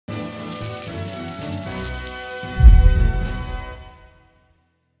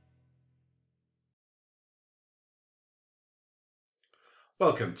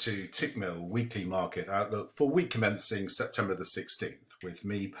Welcome to Tickmill Weekly Market Outlook for week commencing September the 16th with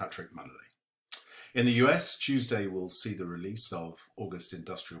me, Patrick Munnelly. In the US, Tuesday will see the release of August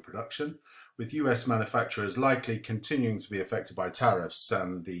industrial production, with US manufacturers likely continuing to be affected by tariffs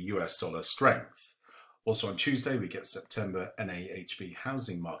and the US dollar strength. Also on Tuesday, we get September NAHB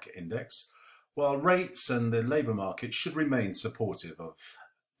Housing Market Index, while rates and the labour market should remain supportive of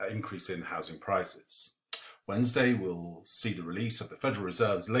an increase in housing prices. Wednesday will see the release of the Federal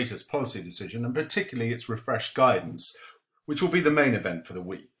Reserve's latest policy decision and particularly its refreshed guidance, which will be the main event for the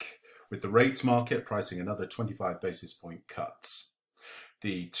week, with the rates market pricing another 25 basis point cut.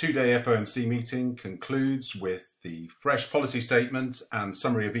 The two-day FOMC meeting concludes with the fresh policy statement and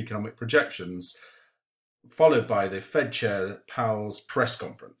summary of economic projections, followed by the Fed Chair Powell's press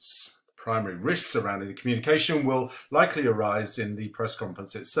conference. Primary risks surrounding the communication will likely arise in the press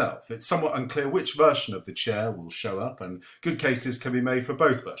conference itself. It's somewhat unclear which version of the chair will show up, and good cases can be made for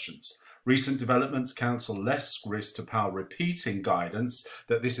both versions. Recent developments counsel less risk to Powell repeating guidance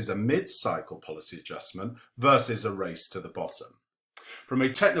that this is a mid-cycle policy adjustment versus a race to the bottom. From a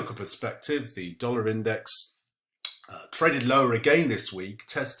technical perspective, the dollar index traded lower again this week,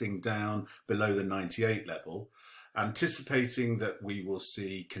 testing down below the 98 level. Anticipating that we will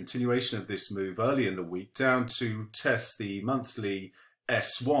see continuation of this move early in the week down to test the monthly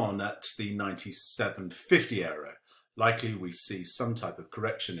S1 at the 97.50 area. Likely we see some type of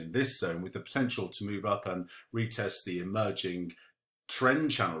correction in this zone with the potential to move up and retest the emerging trend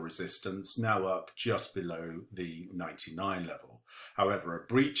channel resistance, now up just below the 99 level. However, a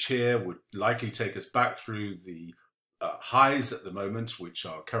breach here would likely take us back through the highs at the moment, which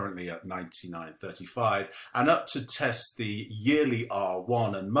are currently at 99.35, and up to test the yearly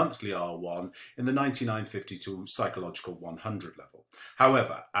R1 and monthly R1 in the 99.50 to psychological 100 level.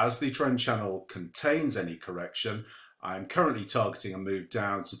 However, as the trend channel contains any correction, I'm currently targeting a move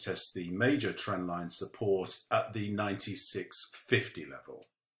down to test the major trend line support at the 96.50 level.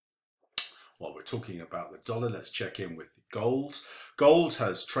 While we're talking about the dollar, let's check in with gold. Gold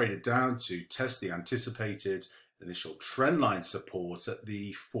has traded down to test the anticipated initial trendline support at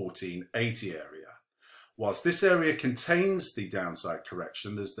the 1480 area. Whilst this area contains the downside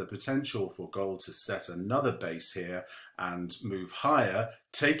correction, there's the potential for gold to set another base here and move higher,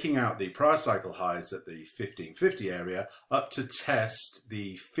 taking out the prior cycle highs at the 1550 area up to test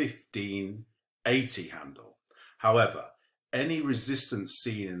the 1580 handle. However, any resistance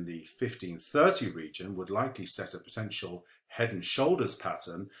seen in the 1530 region would likely set a potential head and shoulders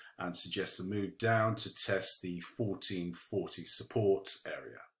pattern and suggest a move down to test the 1440 support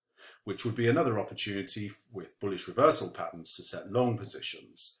area, which would be another opportunity with bullish reversal patterns to set long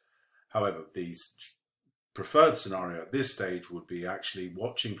positions. However, the preferred scenario at this stage would be actually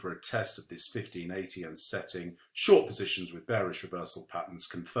watching for a test of this 1580 and setting short positions with bearish reversal patterns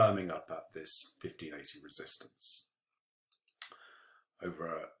confirming up at this 1580 resistance.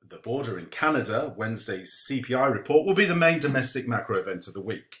 Over the border in Canada, Wednesday's CPI report will be the main domestic macro event of the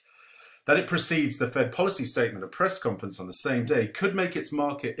week. That it precedes the Fed policy statement and press conference on the same day could make its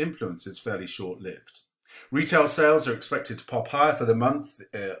market influences fairly short-lived. Retail sales are expected to pop higher for the month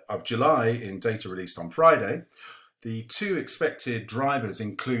of July in data released on Friday. The two expected drivers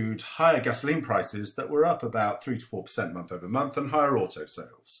include higher gasoline prices that were up about 3 to 4% month over month and higher auto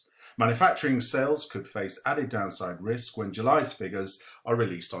sales. Manufacturing sales could face added downside risk when July's figures are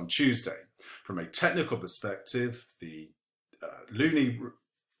released on Tuesday. From a technical perspective, the loonie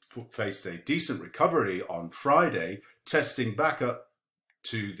faced a decent recovery on Friday, testing back up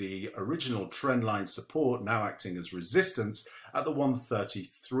to the original trendline support, now acting as resistance at the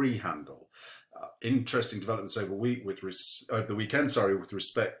 133 handle. Interesting developments over the weekend, with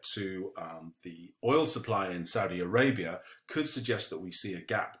respect to the oil supply in Saudi Arabia could suggest that we see a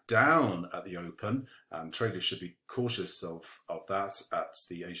gap down at the open. Traders should be cautious of that at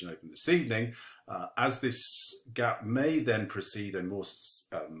the Asian Open this evening, as this gap may then precede a more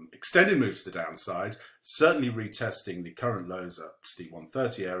extended move to the downside, certainly retesting the current lows at the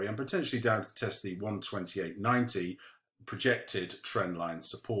 130 area and potentially down to test the 128.90 projected trendline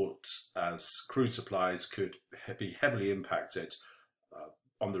support, as crude supplies could be heavily impacted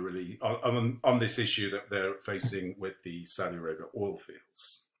on this issue that they're facing with the Saudi Arabia oil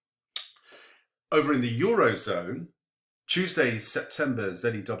fields. Over in the Eurozone, Tuesday's September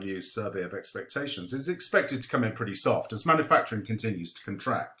ZEW survey of expectations is expected to come in pretty soft as manufacturing continues to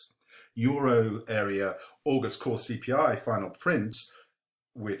contract. Euro area August core CPI final print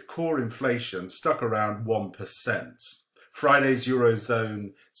with core inflation stuck around 1%. Friday's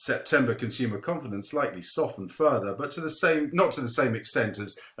Eurozone September consumer confidence likely softened further, but not to the same extent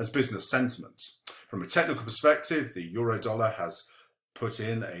as business sentiment. From a technical perspective, the euro dollar has put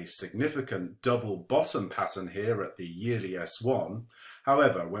in a significant double bottom pattern here at the yearly S1.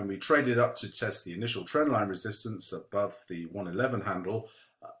 However, when we traded up to test the initial trendline resistance above the 111 handle,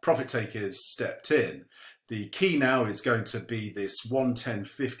 profit takers stepped in. The key now is going to be this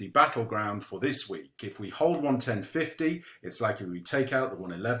 110.50 battleground for this week. If we hold 110.50, it's likely we take out the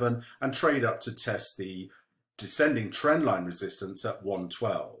 111 and trade up to test the descending trendline resistance at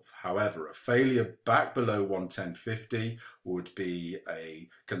 112. However, a failure back below 110.50 would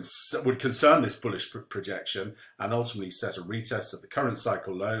concern this bullish projection and ultimately set a retest of the current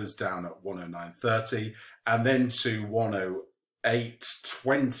cycle lows down at 109.30 and then to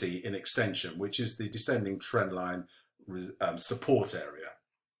 108.20 in extension, which is the descending trendline support area.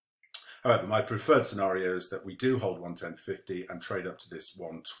 However, my preferred scenario is that we do hold 110.50 and trade up to this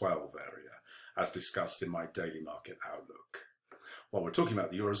 112 area, as discussed in my daily market outlook. While we're talking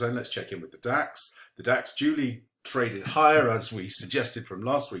about the Eurozone, let's check in with the DAX. The DAX duly traded higher as we suggested from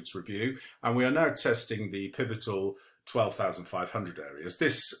last week's review, and we are now testing the pivotal 12,500 areas.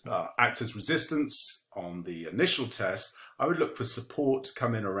 This acts as resistance on the initial test. I would look for support to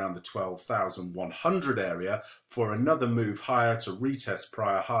come in around the 12,100 area for another move higher to retest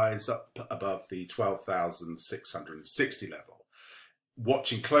prior highs up above the 12,660 level.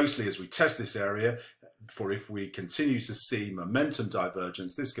 Watching closely as we test this area, for if we continue to see momentum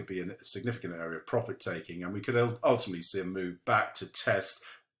divergence, this could be a significant area of profit taking, and we could ultimately see a move back to test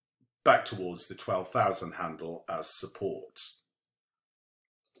back towards the 12,000 handle as support.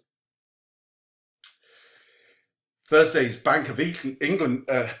 Thursday's Bank of England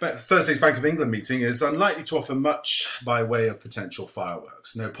meeting is unlikely to offer much by way of potential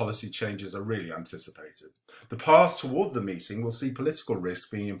fireworks. No policy changes are really anticipated. The path toward the meeting will see political risk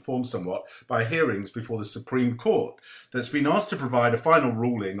being informed somewhat by hearings before the Supreme Court that's been asked to provide a final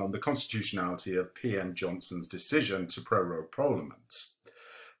ruling on the constitutionality of PM Johnson's decision to prorogue Parliament.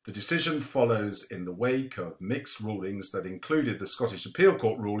 The decision follows in the wake of mixed rulings that included the Scottish Appeal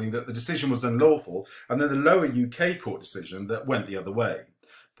Court ruling that the decision was unlawful, and then the lower UK court decision that went the other way.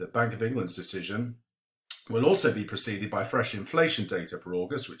 The Bank of England's decision will also be preceded by fresh inflation data for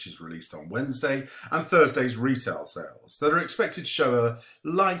August, which is released on Wednesday, and Thursday's retail sales that are expected to show a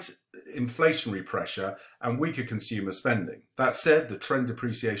light inflationary pressure and weaker consumer spending. That said, the trend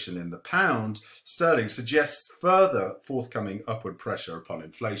depreciation in the pound sterling suggests further forthcoming upward pressure upon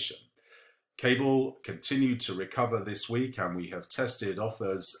inflation. Cable continued to recover this week, and we have tested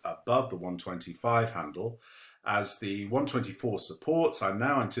offers above the 125 handle. As the 124 supports, I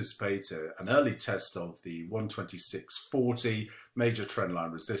now anticipate an early test of the 126.40 major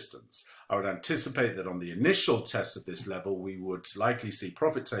trendline resistance. I would anticipate that on the initial test of this level, we would likely see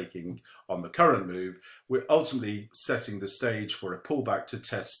profit taking on the current move. We're ultimately setting the stage for a pullback to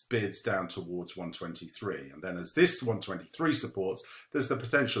test bids down towards 123. And then as this 123 supports, there's the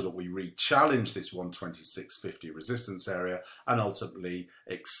potential that we re-challenge this 126.50 resistance area and ultimately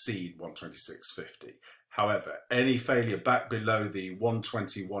exceed 126.50. However, any failure back below the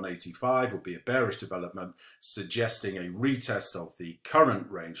 120.185 would be a bearish development, suggesting a retest of the current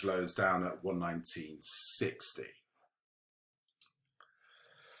range lows down at 119.60.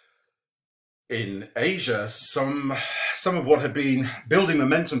 In Asia, some of what had been building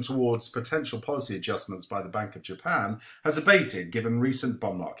momentum towards potential policy adjustments by the Bank of Japan has abated given recent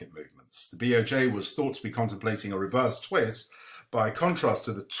bond market movements. The BOJ was thought to be contemplating a reverse twist, by contrast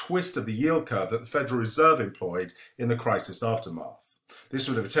to the twist of the yield curve that the Federal Reserve employed in the crisis aftermath. This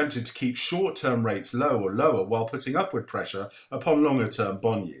would have attempted to keep short-term rates low or lower while putting upward pressure upon longer-term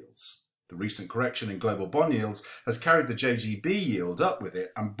bond yields. The recent correction in global bond yields has carried the JGB yield up with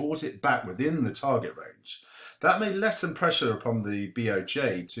it and brought it back within the target range. That may lessen pressure upon the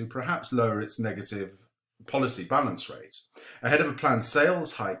BOJ to perhaps lower its negative policy balance rate. Ahead of a planned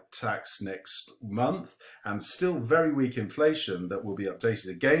sales hike tax next month and still very weak inflation that will be updated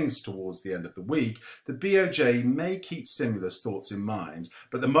again towards the end of the week, the BOJ may keep stimulus thoughts in mind,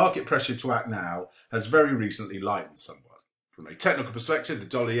 but the market pressure to act now has very recently lightened somewhat. From a technical perspective, the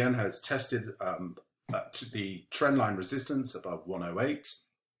dollar yen has tested the trendline resistance above 108.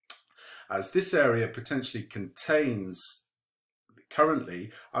 As this area potentially contains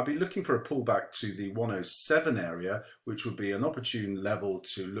currently, I'll be looking for a pullback to the 107 area, which would be an opportune level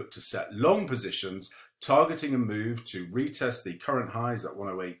to look to set long positions, targeting a move to retest the current highs at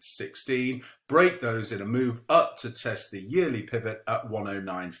 108.16, break those in a move up to test the yearly pivot at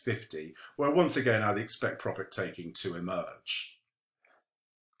 109.50, where once again I'd expect profit taking to emerge.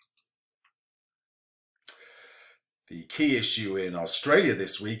 The key issue in Australia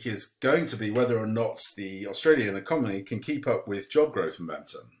this week is going to be whether or not the Australian economy can keep up with job growth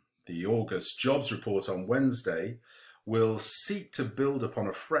momentum. The August jobs report on Wednesday will seek to build upon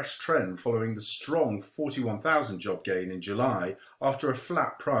a fresh trend following the strong 41,000 job gain in July after a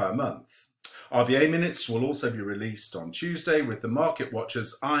flat prior month. RBA minutes will also be released on Tuesday, with the market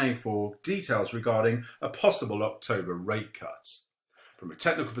watchers eyeing for details regarding a possible October rate cut. From a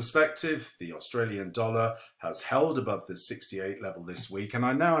technical perspective, the Australian dollar has held above the 68 level this week, and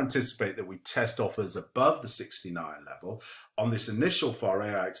I now anticipate that we test offers above the 69 level. On this initial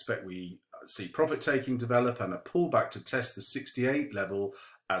foray, I expect we see profit taking develop and a pullback to test the 68 level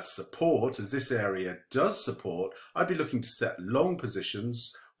as support. As this area does support, I'd be looking to set long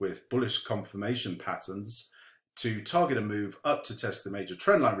positions with bullish confirmation patterns to target a move up to test the major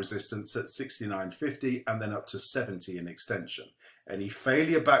trendline resistance at 69.50 and then up to 70 in extension. Any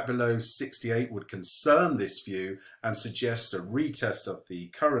failure back below 68 would concern this view and suggest a retest of the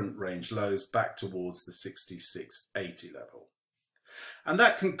current range lows back towards the 66.80 level. And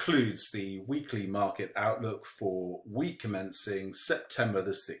that concludes the weekly market outlook for week commencing September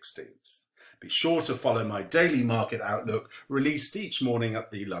the 16th. Be sure to follow my daily market outlook released each morning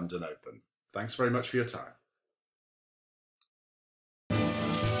at the London Open. Thanks very much for your time.